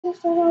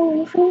start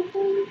all over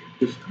again?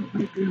 Just start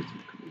right there. It's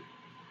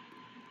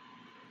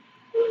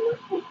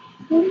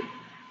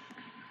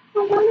I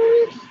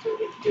want to start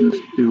again.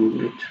 Just do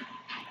it.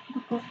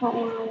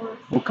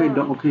 Okay,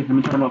 let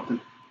me turn off then.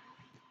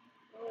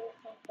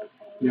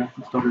 Yeah,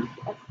 it started.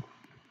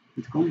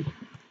 It's going.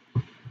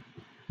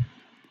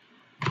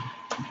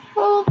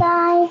 Hey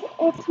guys,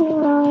 it's me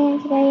Lily,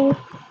 and today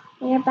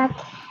we are back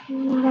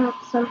in the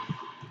episode.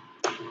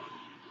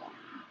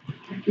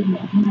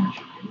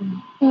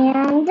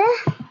 And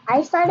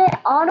I started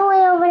all the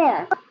way over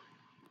there.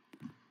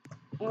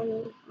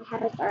 And I had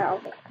to start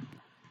over there.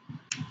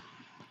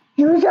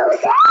 It was so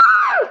sad!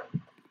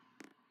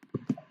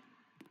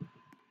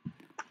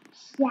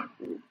 Yeah.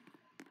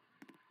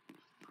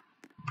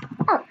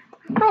 Oh,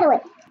 by the way,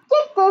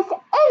 get this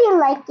if you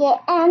like it,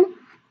 and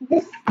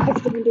this is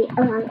going to be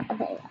a long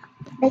video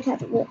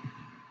because of it.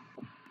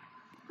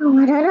 Oh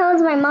my god, that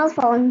was my mouse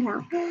falling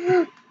down.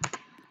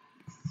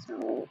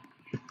 So,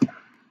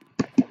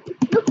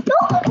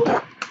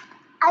 no!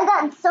 I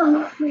got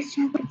so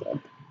distracted.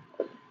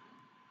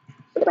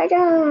 Super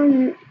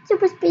jump,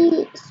 super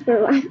speed, super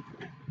run.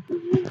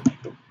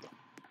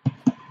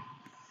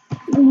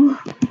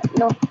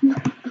 No.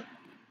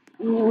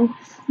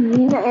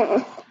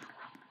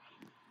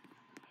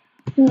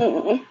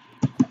 Nah.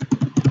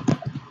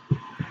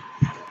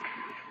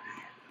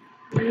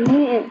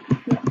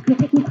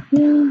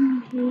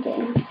 Okay,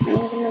 I'm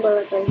gonna go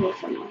right here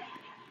somewhere.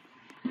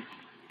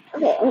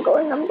 Okay, I'm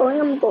going, oh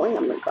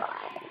my god.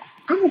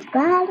 I'm as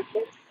bad at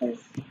this as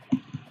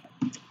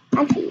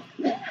actually.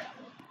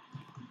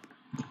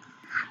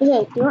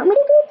 Okay, do you want me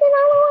to do it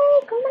another way?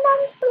 Comment down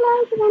below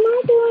because I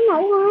might do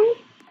another one.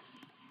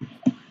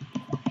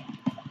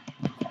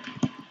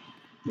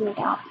 Oh my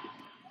god.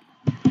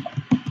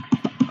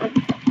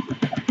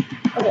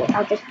 Okay,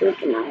 I'll just do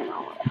it another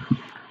way.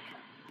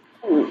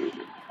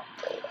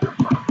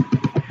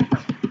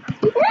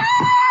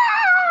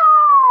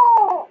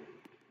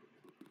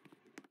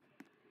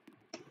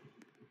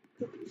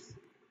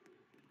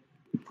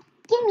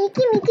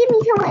 Give me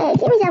some air,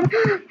 give me some.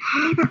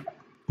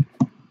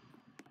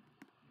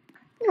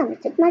 No, we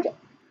took my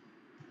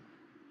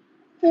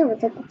here we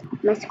took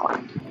my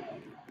squad.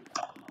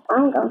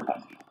 I'm going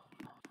first.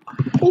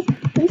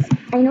 Please,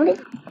 I know this.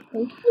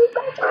 Thank you,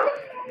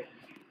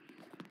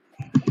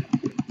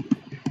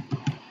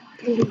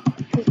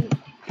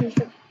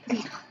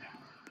 please.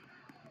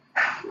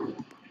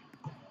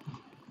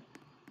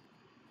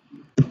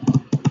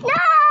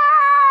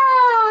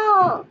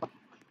 No!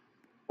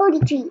 Booty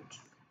treats.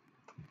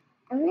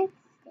 I'm gonna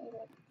stay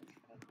like this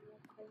for the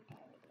whole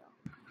video.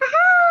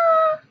 Haha!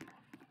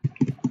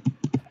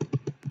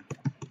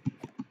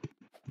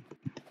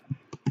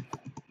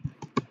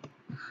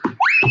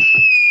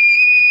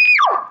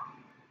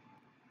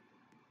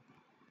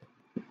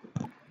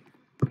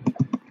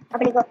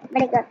 Better go.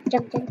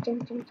 Jump.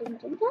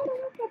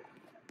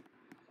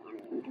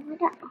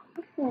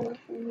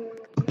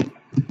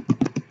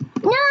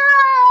 No!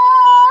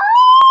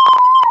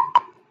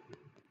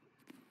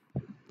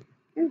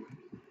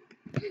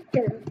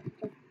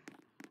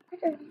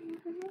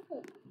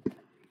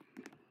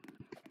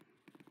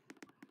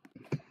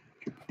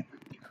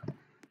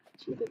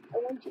 Cheated. I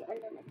want you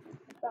under the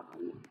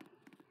bomb.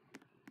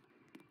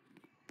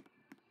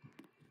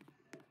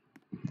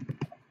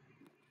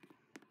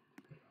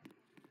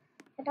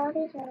 The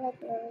daughters are like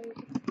those.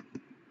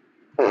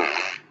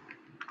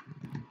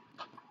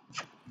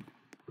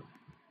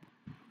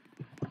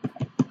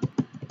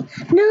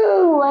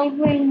 No, I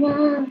ran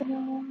out.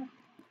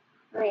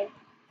 Alright.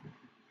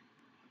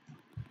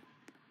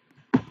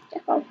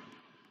 Just go.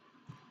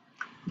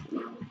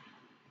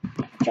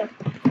 Jump.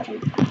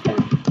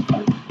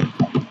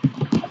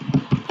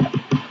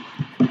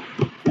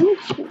 I'm gonna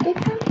shoot this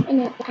one, and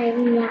I'm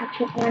not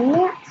just running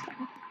it.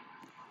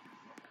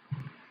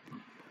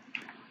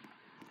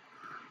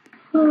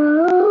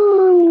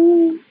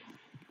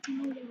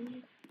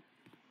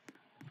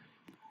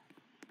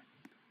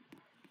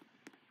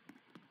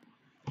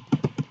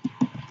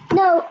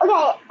 No,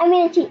 okay, I'm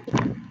gonna cheat.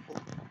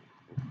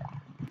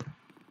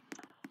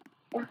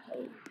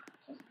 Okay,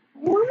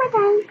 one more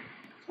time.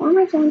 I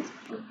almost got it.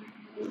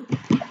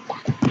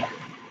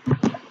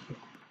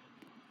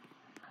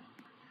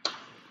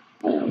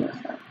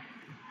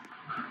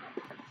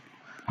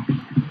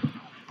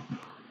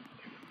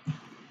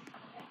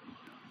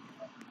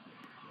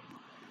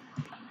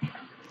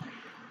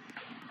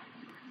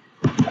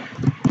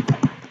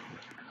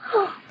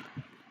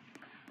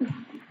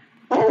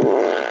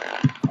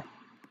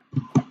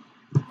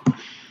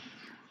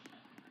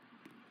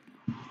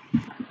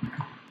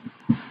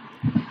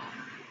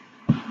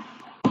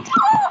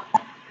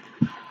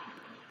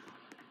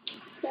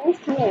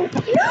 Come here.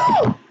 No!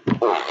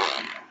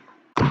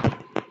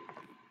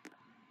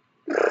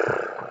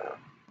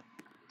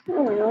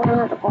 Oh no, I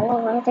have to go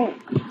over right there.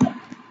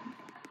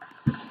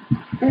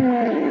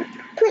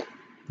 Please.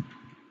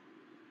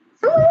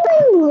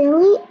 I'm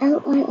really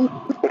out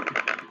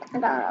I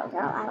thought I was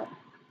out.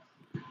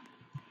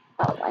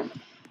 Oh, boy.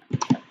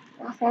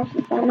 That's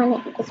actually my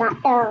name. It's not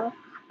L.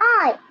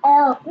 I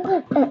L.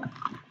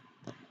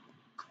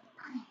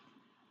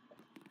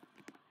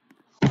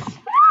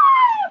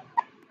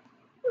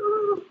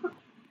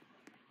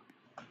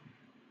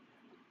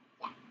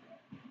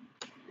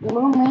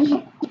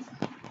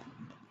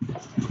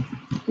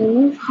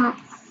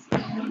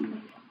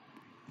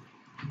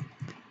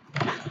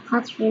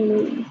 Pots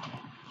removed.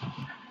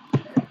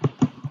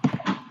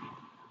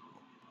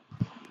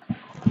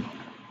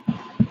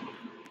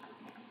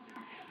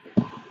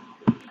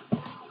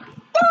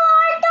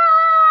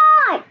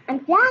 Door! I'm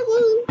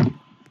flying!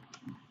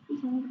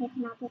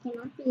 They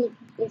cannot see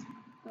this.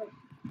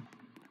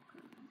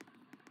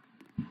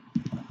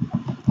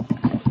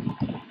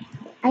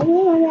 I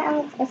remember I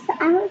was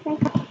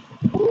like,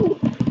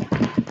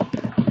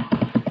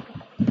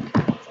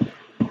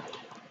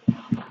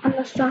 I'm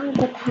a strong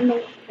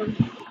dependent one.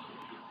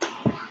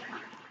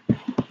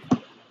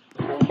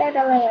 I'm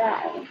better later.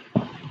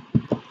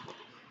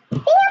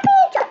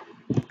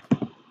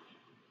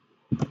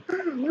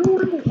 No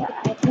wonder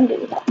I can do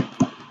that.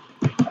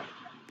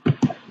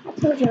 I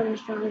told you I'm a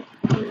strong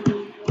dependent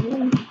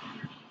one.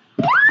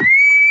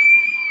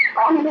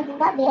 I'm gonna do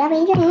that there,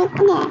 raise your hand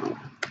again.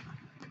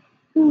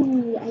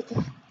 Ooh, I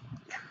did.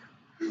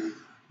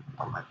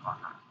 Oh my god.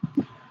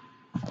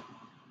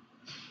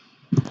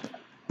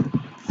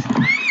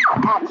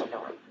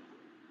 Absolutely.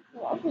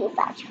 VIP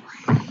fashion.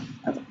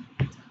 Okay.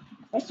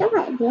 First of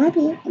all, VIP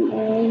and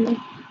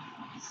then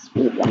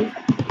speed run.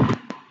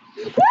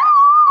 No!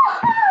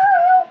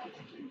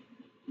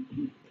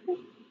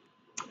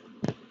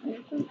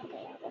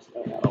 Okay, I'll just do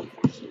the old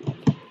fashioned.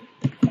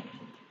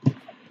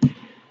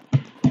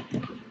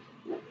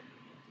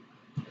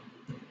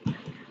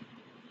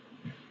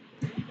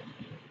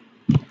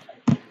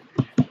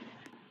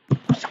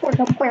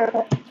 Squirtle,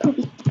 squirtle,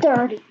 poopy,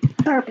 dirty,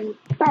 burpy,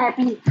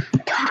 burpy,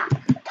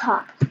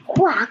 talk,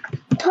 quack,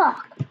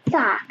 talk,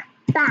 back,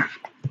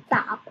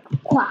 stop,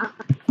 quack,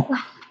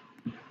 quack.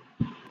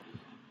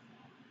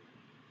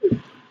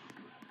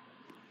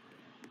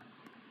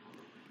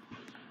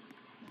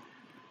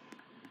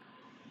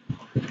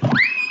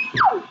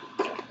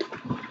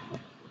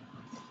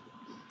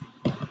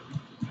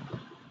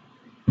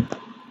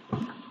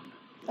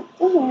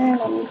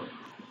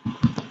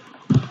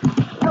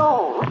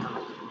 No.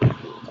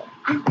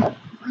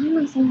 Why am I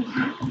saying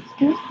that?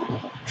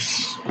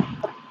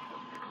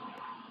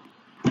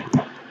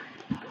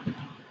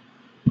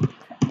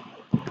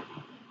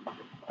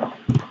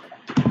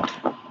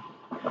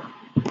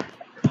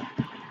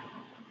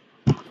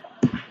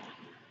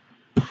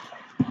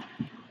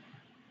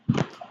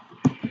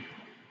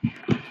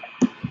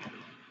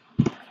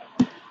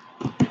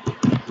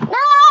 No!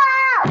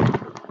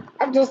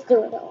 I'm just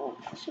doing the old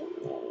fashioned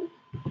way.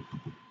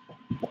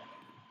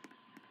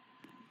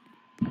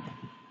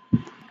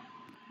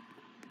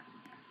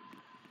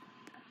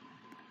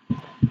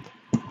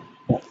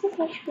 This is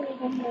actually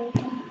the way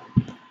to.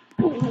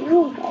 No,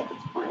 guys,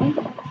 it's fine.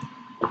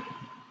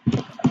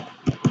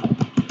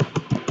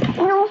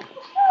 No.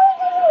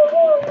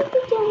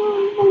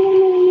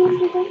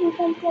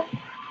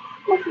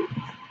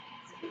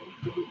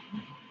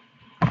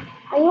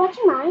 Are you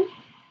watching mine?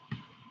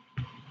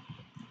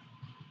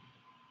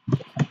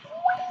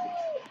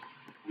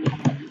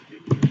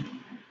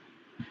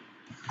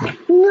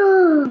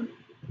 No.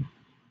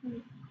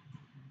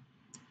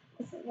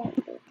 This is gonna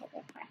be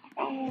forever.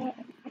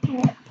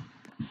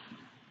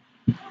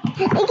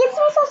 It gets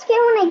me so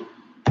scared when I.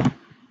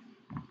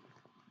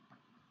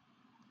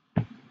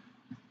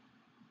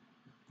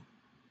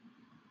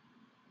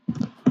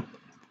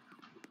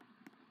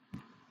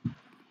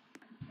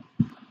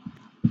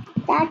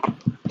 Dad,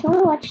 can we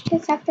watch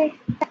this after?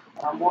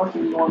 I'm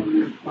watching on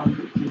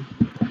YouTube.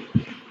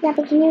 Yeah,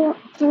 but can we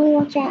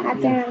watch it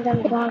after I'm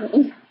done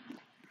vlogging?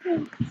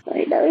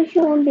 Sorry, though, she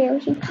won't be able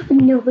to.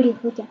 Nobody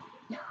will get.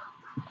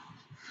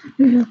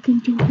 Look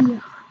into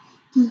the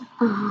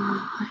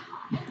eye.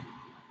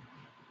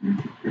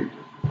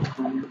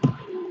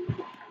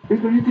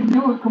 Baby, you can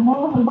do it. Come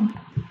on.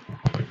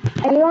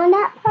 Are you on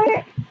that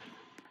part?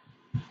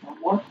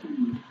 I'm watching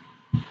you.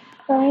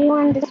 Or are you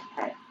on this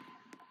part?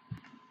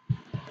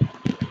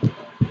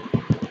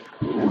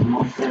 I'm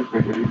not sure,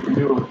 baby. You can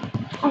do it.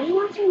 Are you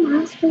watching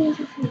my screen or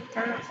something like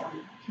that?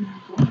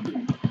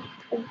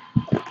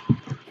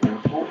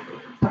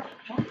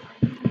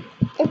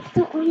 It's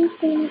the only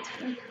thing that's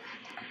fun.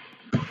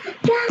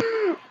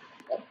 Yeah!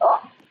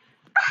 Oh!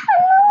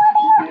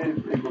 You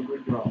did a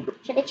good job.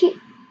 Should I cheat?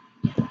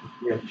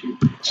 Yeah, cheat.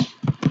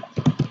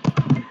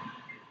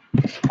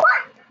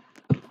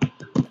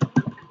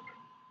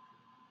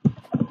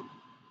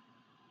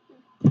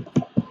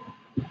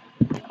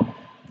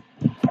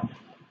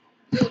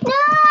 No!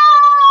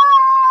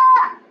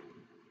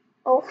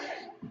 Oh.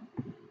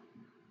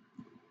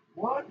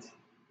 What?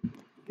 You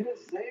didn't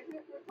save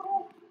it,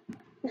 Nicole?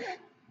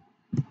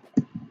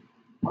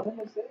 Why didn't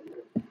I save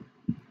it?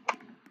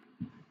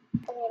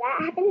 Okay, that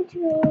happened to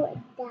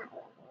like that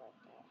level.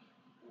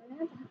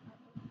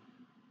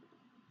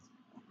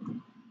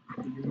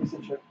 Did you miss a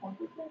checkpoint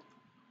with that?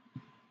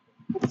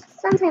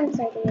 Sometimes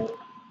I do.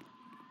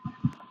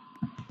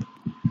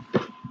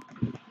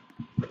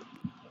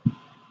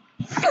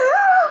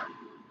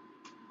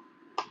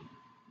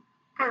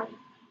 Ow.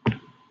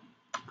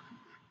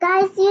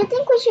 Guys, do you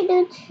think we should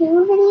do 2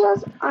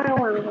 videos or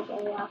 1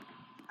 video?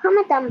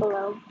 Comment down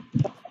below.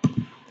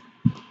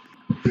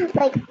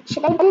 Like,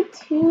 should I do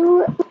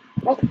 2,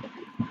 like, in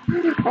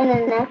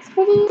the next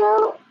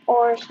video,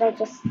 or should I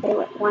just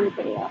do it 1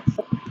 video?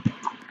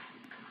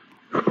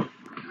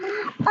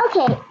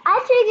 Okay, I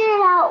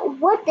figured out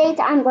what dates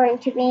I'm going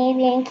to be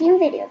making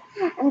videos.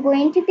 I'm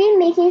going to be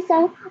making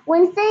some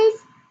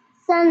Wednesdays,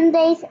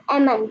 Sundays,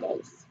 and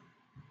Mondays.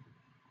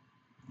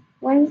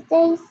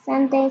 Wednesdays,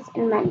 Sundays,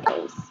 and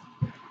Mondays.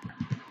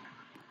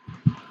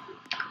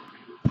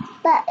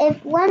 But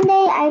if one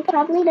day I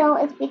probably don't,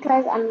 it's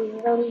because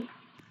I'm really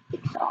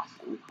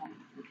exhausted.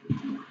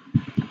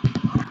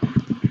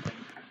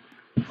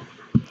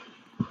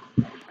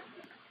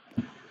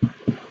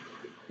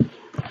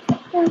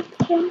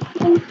 Okay.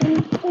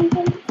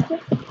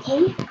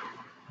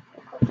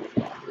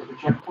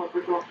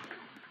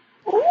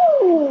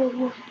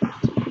 Ooh.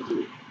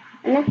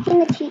 I'm not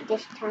gonna cheat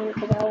this time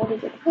because I already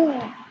did.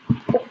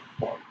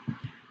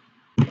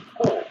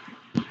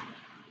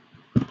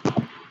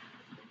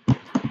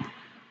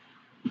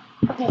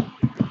 Okay.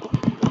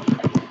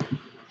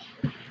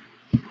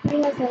 Where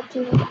was I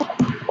cheating?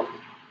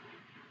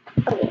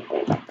 Okay,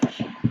 where's that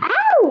push?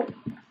 Ow!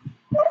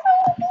 That's why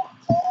I did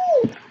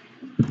cheat!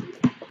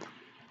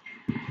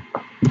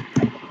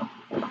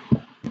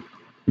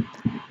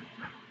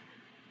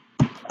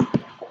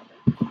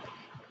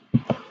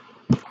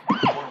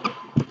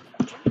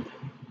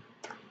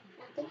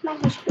 I think my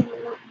hair screen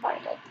is not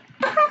parted.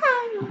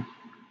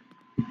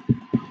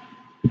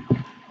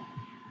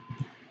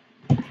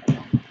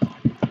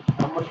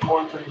 How much more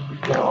until you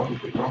beat that off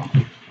the ground?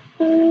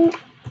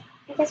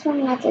 I guess we're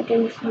not to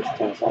do some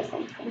stairs or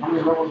something. How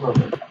many levels are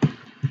there?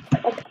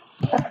 Like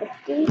a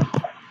 50?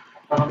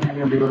 I don't think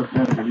you're gonna be able to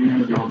finish it.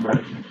 You're gonna go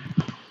back.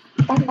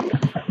 I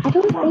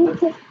don't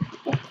think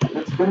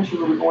Let's finish it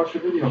so we can watch the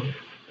video.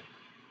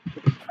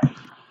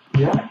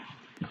 Yeah?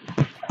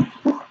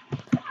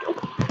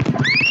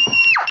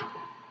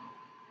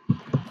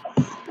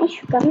 I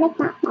should go make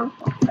my mouth.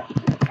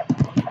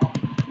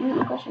 I'm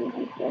not going to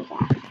hear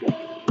that.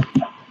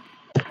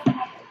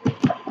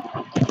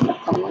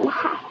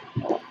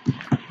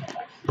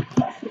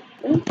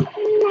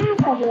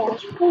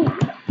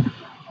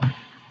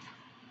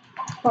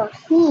 Well,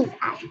 he's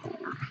actually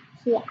not.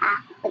 He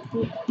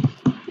actually.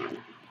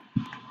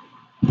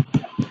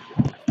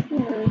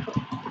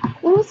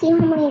 Let me see how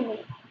many.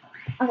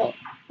 Okay,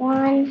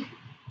 1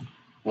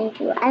 and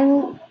 2.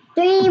 I'm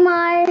 3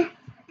 more.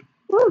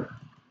 Woo.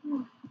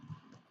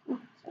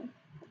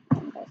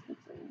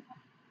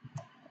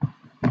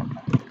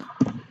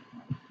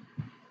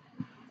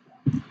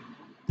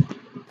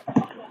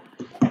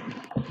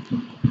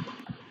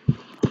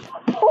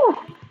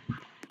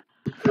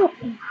 Oh.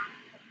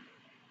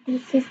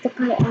 This is the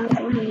part I was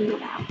wondering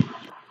about.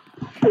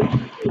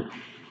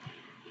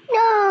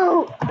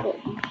 No! Okay,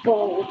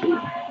 bold.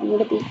 I'm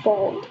gonna be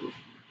bold.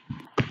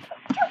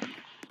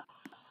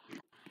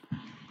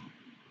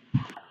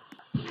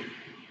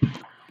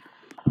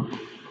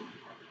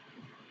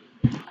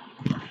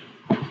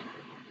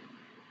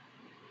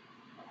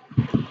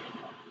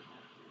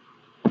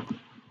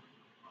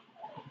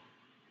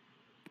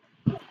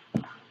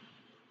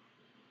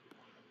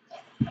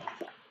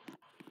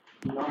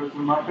 You know this is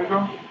my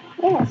picture?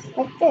 Yes,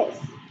 like this.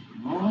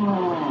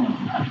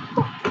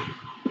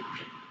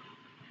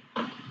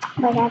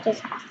 But that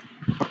just has.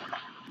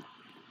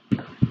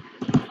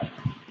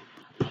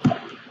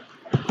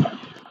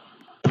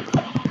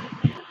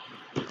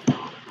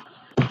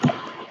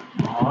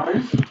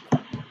 Nice.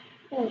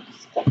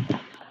 Skip.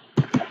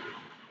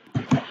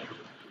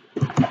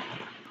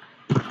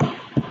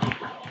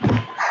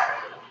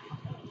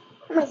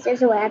 Unless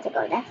there's a way I have to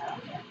go next.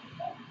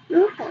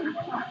 Okay.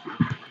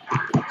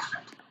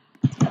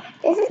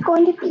 This is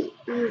going to be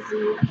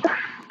easy.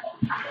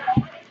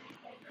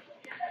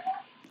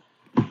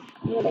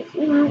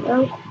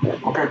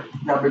 Okay,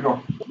 yeah, big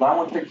go. That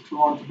one takes too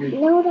long to beat.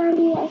 No,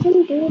 Daddy, I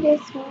can do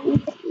this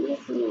one. It's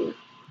easy.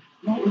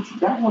 No, it's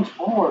that one's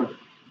hard.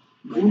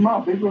 Zoom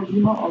out, big go,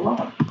 zoom out a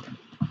lot.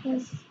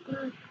 Yes.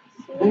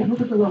 Hey,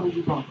 look at the levels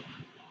you got.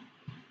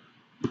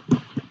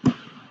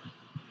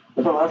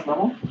 Is the last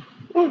level?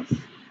 Yes.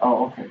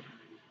 Oh, okay.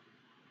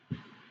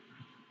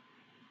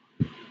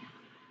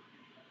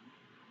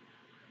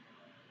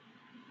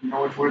 You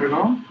know which way to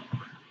go?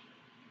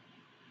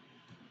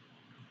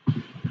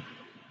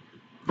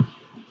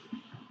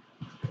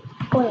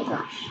 Oh my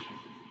gosh.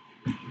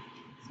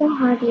 So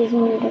hard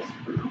using this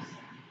mouse.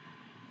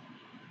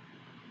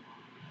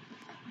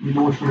 You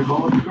know which way to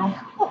go, big go?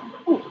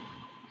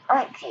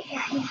 Okay,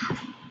 yeah.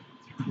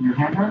 Your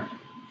hand hurt?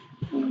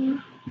 Mm-hmm.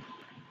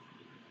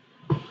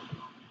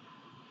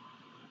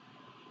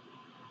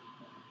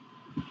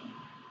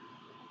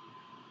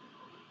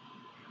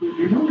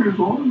 You know where you're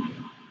going?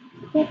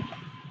 Yep.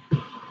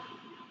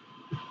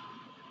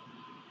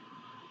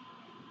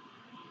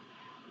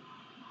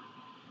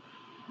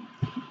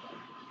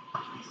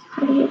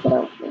 How do you get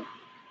over here?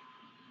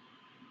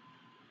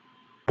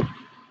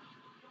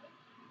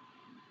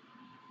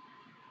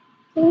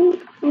 I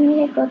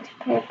need to go to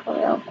purple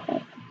real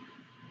quick.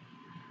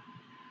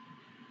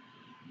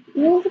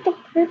 Look at the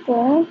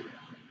purple.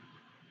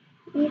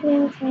 Maybe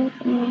I'll try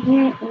from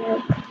here.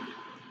 Nope.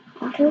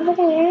 Walk over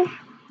there.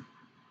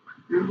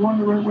 You're going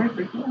the right way,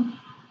 Victor.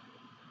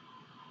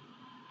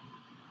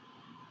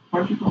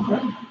 Why'd you go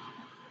back?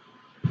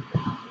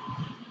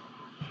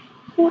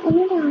 Well, I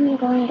know that I'm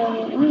going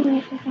down. I'm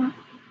going for that.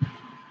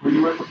 When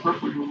you were at the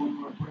purple, you were going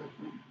the right way.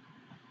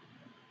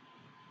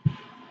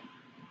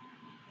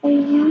 So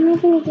now I'm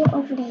going to get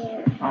over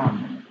there.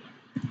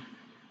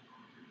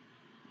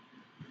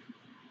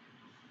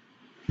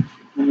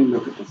 Let me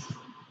look at this.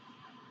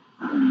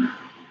 Oh!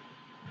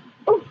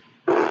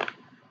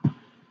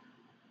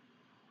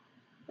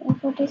 I'll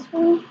go this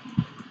way.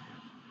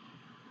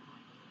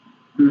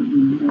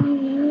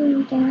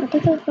 I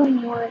think I'll go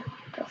more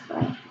this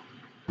way.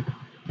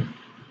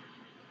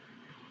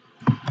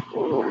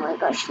 Oh my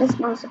gosh, this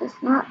mouse is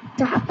not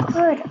that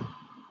good.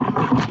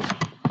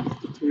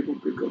 The table,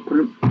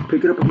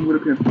 pick it up and move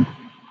it up here.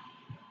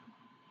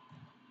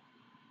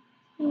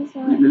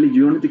 Lily,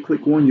 you don't have to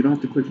click one, you don't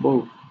have to click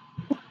both.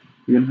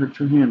 You're gonna hurt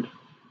your hand.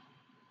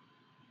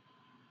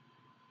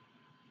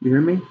 You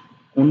hear me?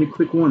 Only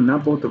click one,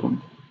 not both of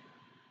them.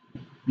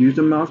 Use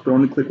the mouse, but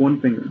only click one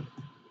finger.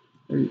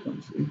 There you go,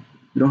 see?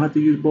 You don't have to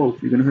use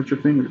both, you're gonna hurt your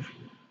fingers.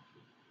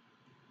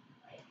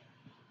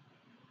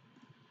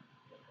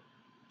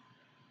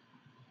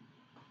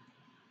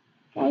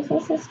 Guys,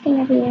 this is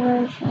gonna be a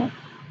really short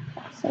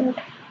episode.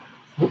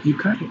 Oh, you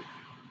got it.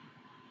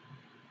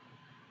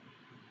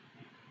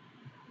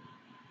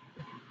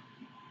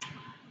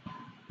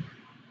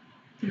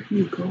 There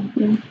you go.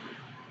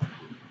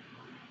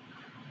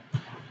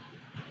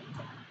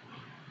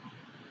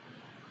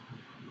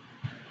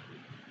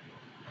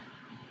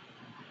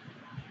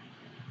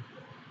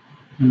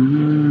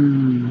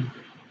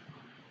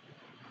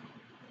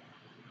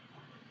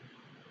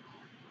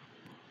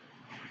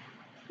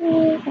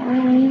 Hey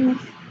guys,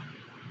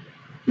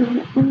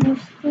 I'm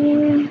almost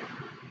there.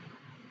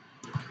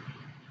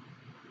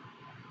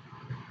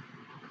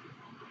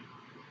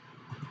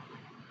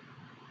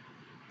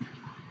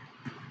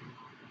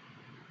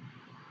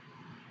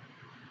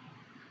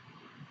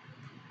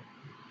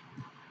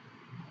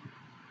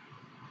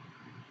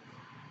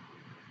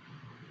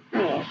 I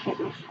hit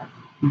myself.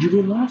 Did you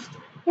get lost?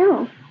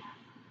 No.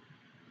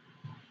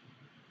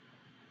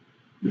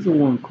 This is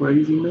one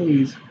crazy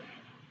maze.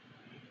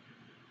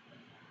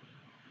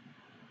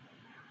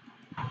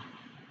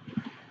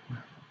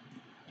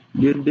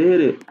 You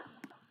did it.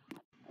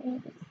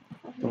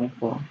 Don't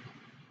fall.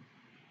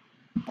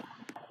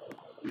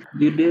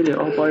 You did it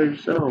all by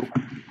yourself.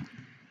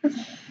 It's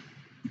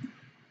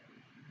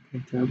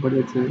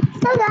everybody that's it.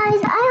 So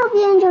guys, I hope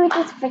you enjoyed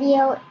this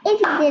video. If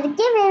you did, give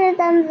it a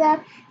thumbs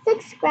up,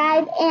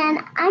 subscribe, and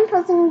I'm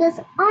posting this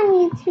on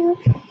YouTube.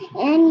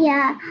 And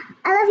yeah,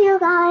 I love you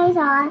guys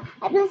all.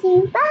 I bless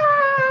you.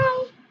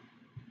 Bye!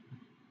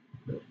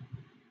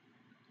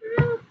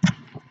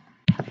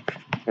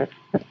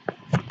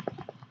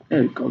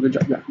 There you go. Good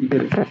job. Yeah, you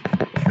did it.